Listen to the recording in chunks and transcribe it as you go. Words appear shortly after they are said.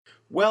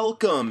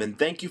Welcome and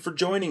thank you for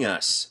joining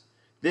us.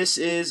 This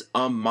is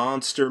a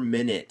Monster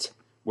Minute,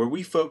 where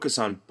we focus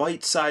on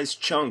bite-sized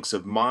chunks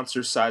of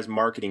monster-sized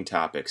marketing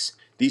topics.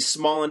 These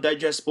small and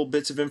digestible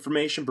bits of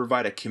information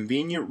provide a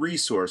convenient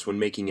resource when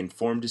making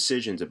informed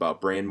decisions about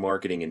brand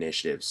marketing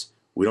initiatives.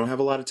 We don't have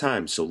a lot of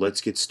time, so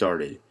let's get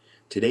started.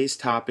 Today's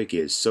topic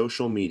is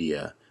social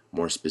media,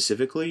 more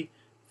specifically,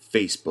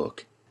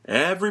 Facebook.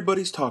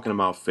 Everybody's talking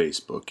about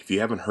Facebook. If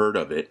you haven't heard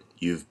of it,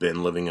 you've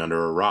been living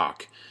under a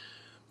rock.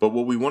 But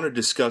what we want to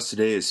discuss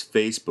today is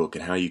Facebook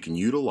and how you can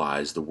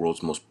utilize the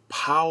world's most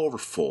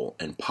powerful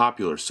and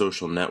popular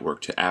social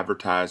network to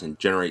advertise and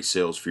generate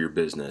sales for your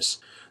business.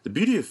 The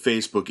beauty of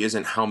Facebook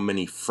isn't how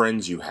many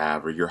friends you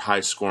have or your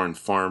high score in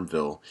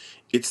Farmville.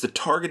 It's the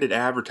targeted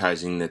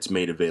advertising that's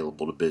made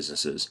available to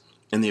businesses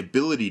and the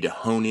ability to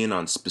hone in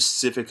on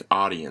specific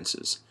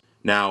audiences.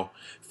 Now,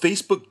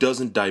 Facebook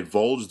doesn't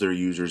divulge their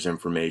users'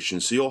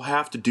 information, so you'll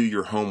have to do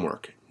your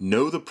homework.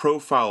 Know the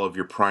profile of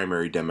your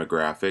primary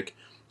demographic,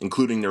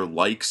 including their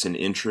likes and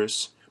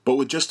interests. But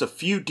with just a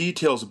few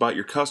details about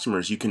your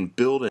customers, you can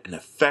build an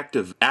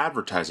effective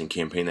advertising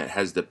campaign that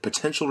has the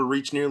potential to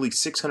reach nearly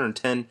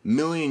 610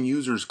 million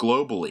users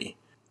globally.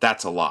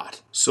 That's a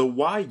lot. So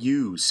why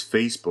use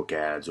Facebook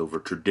ads over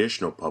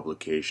traditional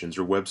publications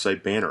or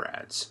website banner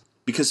ads?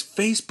 Because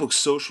Facebook's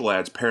social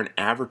ads pair an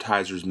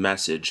advertiser's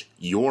message,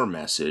 your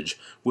message,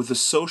 with the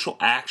social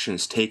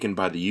actions taken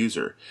by the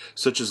user,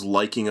 such as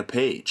liking a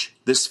page.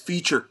 This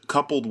feature,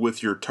 coupled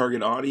with your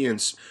target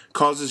audience,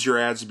 causes your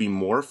ads to be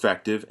more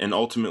effective and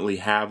ultimately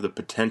have the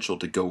potential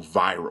to go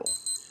viral.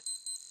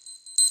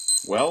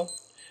 Well,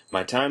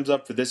 my time's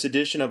up for this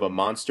edition of a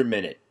Monster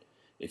Minute.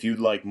 If you'd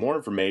like more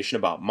information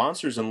about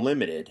Monsters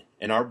Unlimited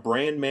and our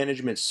brand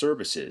management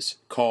services,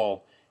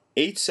 call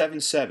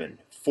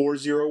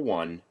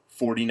 877-401-4949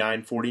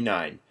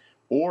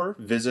 or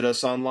visit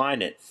us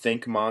online at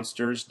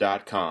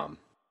thinkmonsters.com.